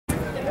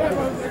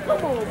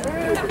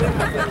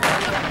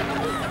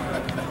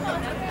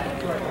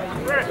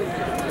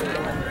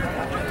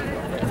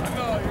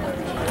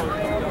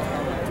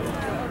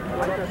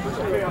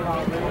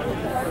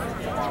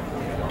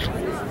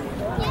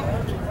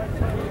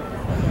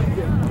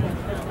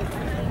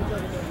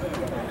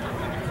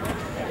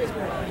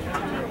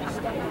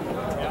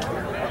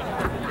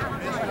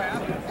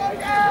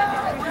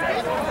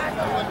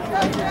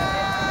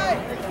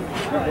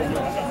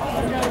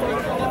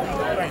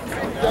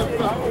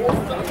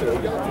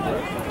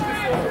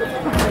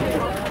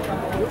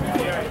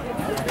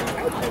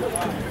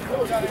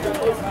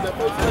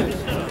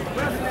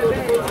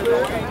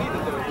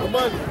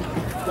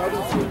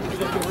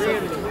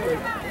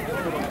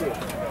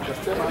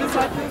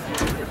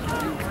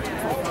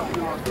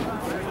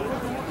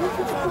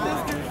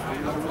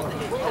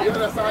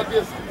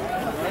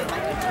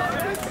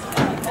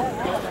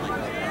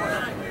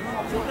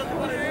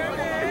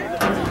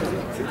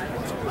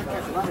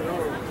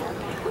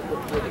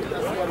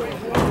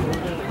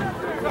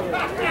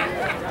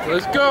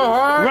Let's go,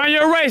 Hart. Run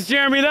your race,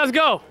 Jeremy. Let's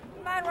go.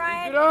 Come on,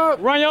 Ryan. Get up.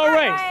 Run your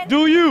race. Ryan.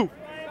 Do you?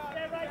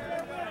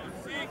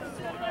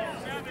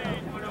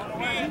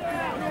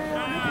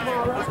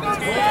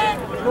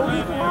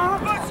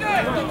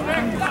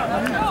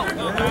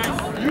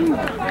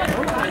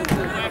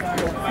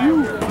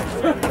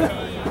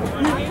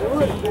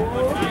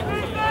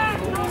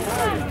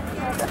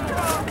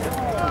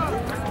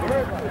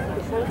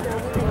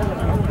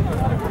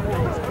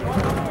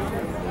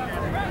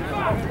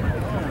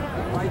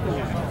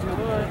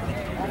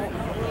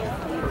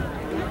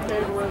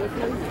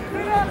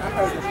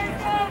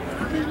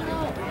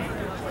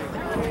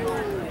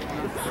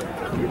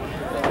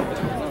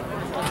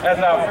 As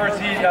our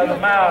first heat of the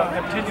mile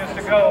continues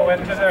to go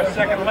into their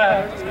second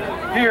lap,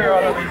 here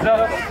are the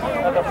results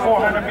of the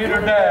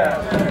 400-meter dash.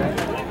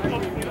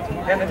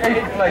 In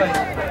 8th place,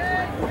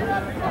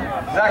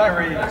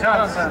 Zachary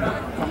Johnson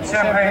from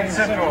Champaign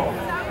Central.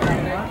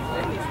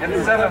 In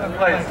 7th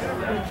place,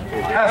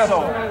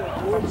 Hassel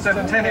from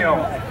Centennial.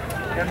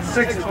 In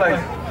 6th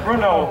place,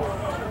 Bruno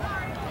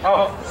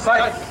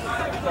Sykes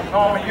from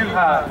Norman U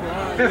High.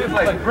 5th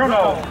place,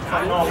 Bruno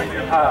from Norman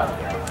U High.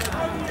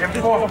 In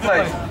 4th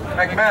place,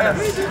 McManus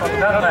from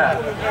Dunlap.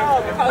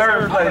 In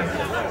 3rd place,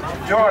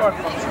 Jordan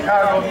from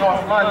Chicago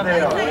North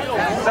Lawndale. In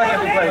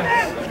 2nd place,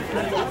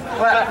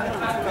 Platt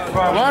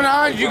from... Come on,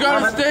 Hart. You got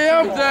to stay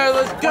up there.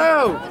 Let's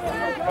go.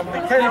 From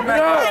Decatur, Come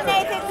on,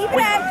 Nathan. Keep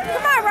it up.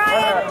 Come on,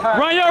 Ryan.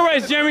 Run your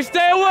race, Jeremy.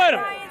 Stay with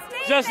him.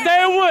 Just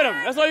stay with him.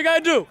 That's all you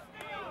got to do.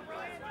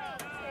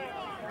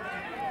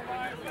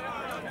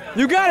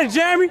 You got it,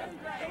 Jeremy.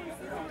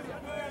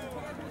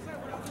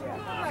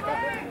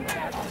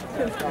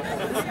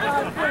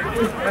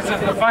 This is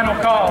the final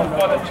call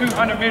for the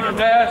 200-meter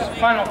dash.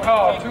 Final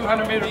call,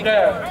 200-meter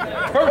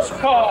dash. First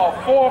call,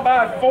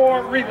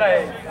 4x4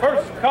 relay.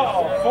 First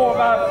call,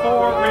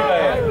 4x4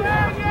 relay.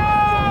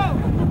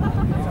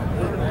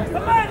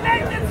 Come on,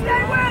 Nathan.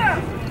 Stay with him.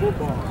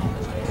 Come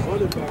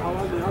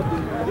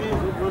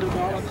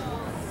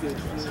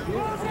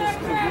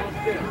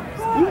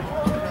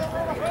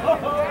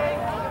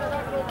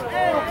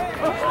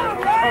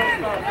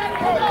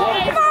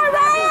on,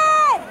 Ryan.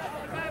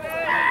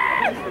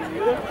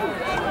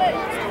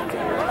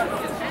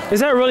 Is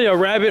that really a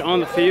rabbit on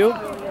the field?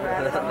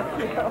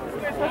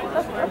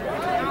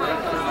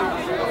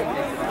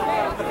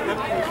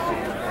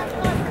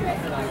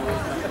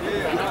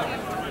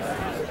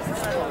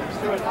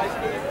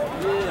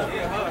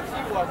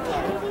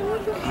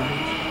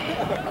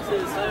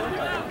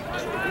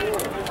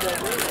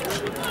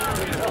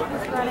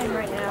 Running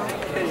right now.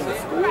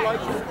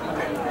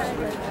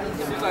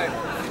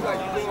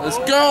 Let's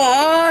go,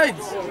 Hart.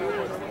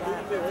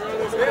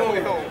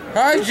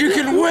 Hart, you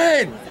can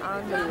win.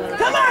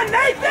 Come on,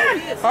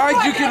 Nathan!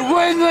 Hart, you can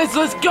win this.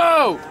 Let's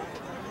go.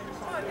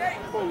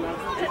 Come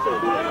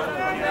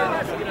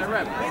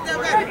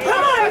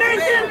on,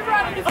 Nathan!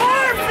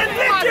 Arms and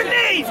lift your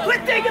knees!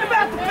 Quit thinking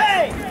about the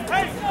pain!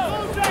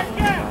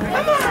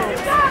 Come on, you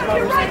got him!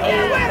 You're right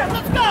there with him!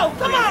 Let's go!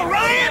 Come on,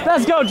 Ryan!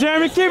 Let's go,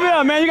 Jeremy. Keep it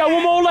up, man. You got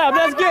one more lap.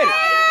 Let's get it.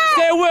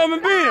 Stay with him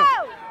and beat him.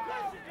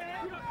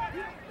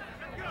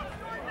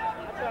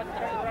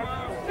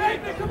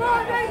 Nathan, come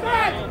on,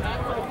 Nathan!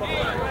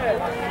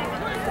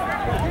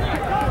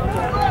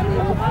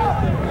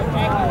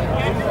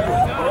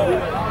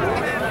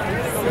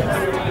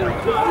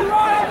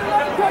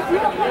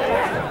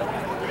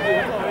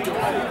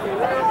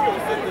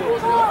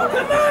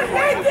 Come on,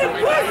 Nathan,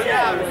 push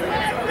him!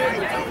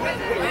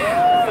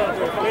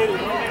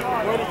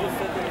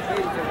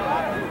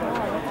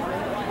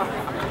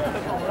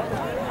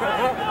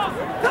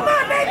 Come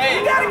on, Nathan,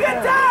 you got a good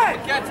time!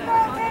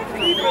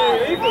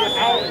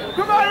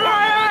 Come on,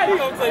 Ryan!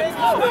 Come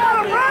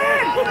on, Ryan!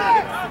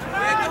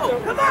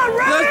 Come on,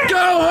 Ryan! Let's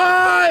go,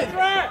 Hart.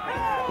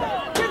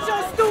 Get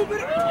your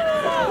stupid...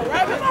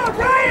 Come on,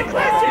 Ryan,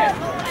 push it!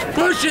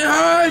 Push it,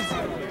 Hart.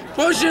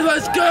 Push it.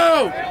 Let's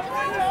go.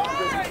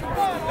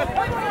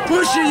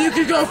 Push it. You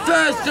can go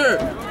faster.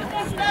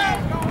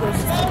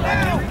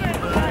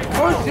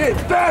 Push it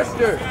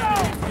faster.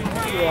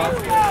 Come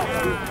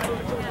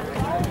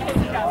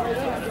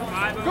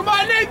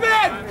on,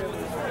 Nathan!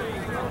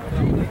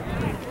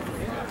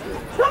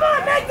 Come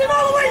on, Nathan,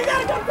 all the way, you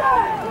gotta come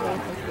back!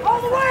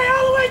 All the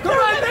way through! Come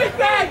on,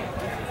 Nathan!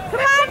 Come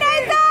on,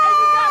 Nathan!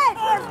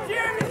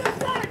 Jeremy, let's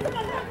go! Come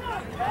on,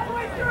 all the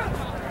way through!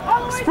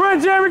 All the way Sprint,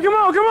 Jeremy, come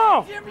on, come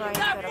on.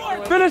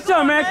 Finish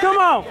up, man, come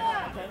on.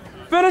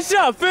 Finish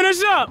up,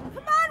 finish up. Come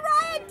on,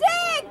 Ryan,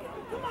 dig!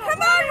 Come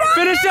on, Ryan!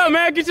 Finish up,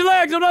 man, get your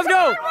legs up, let's go.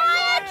 Come on,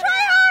 Ryan,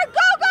 try hard!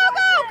 Go, go,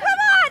 go!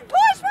 Come on!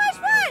 Push, push,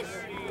 push!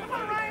 Come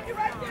on, Ryan, you're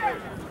right there!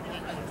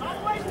 All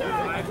the way through!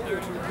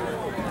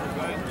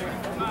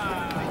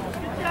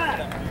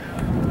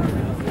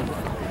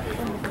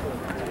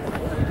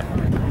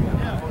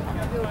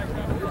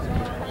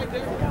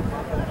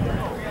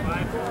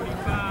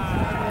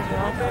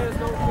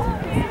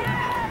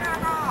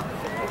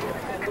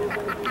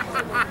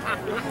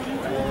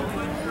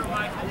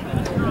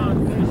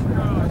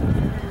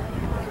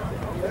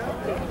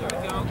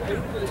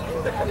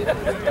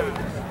 Good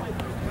job.